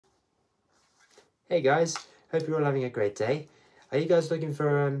Hey guys, hope you're all having a great day. Are you guys looking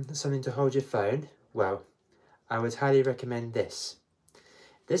for something to hold your phone? Well, I would highly recommend this.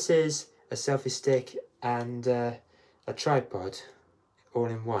 This is a selfie stick and a tripod all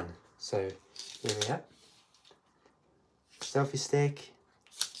in one. So here we are. Selfie stick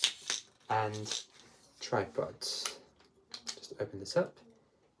and tripod. Just open this up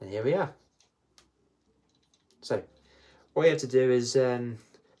and here we are. So all you have to do is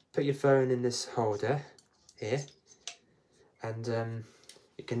put your phone in this holder here, and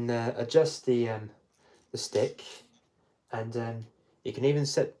you can adjust the stick, and you can even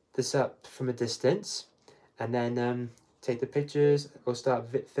set this up from a distance, and then take the pictures or start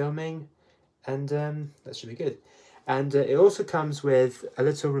filming, and that should be good. And it also comes with a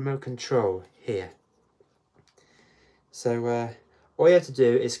little remote control here. So all you have to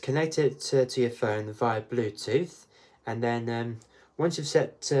do is connect it to your phone via Bluetooth, and then once you've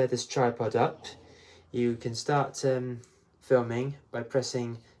set this tripod up, you can start filming by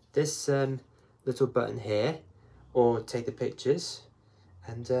pressing this little button here, or take the pictures,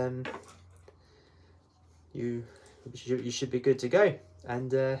 and you should be good to go.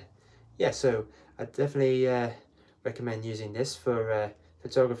 And yeah, so I definitely recommend using this for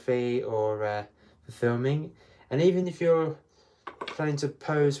photography or for filming. And even if you're planning to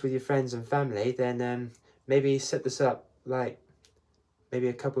pose with your friends and family, then maybe set this up like maybe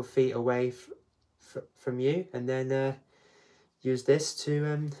a couple of feet away from you, and then use this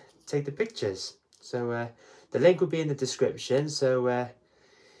to take the pictures. So the link will be in the description, so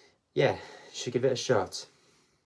yeah, you should give it a shot.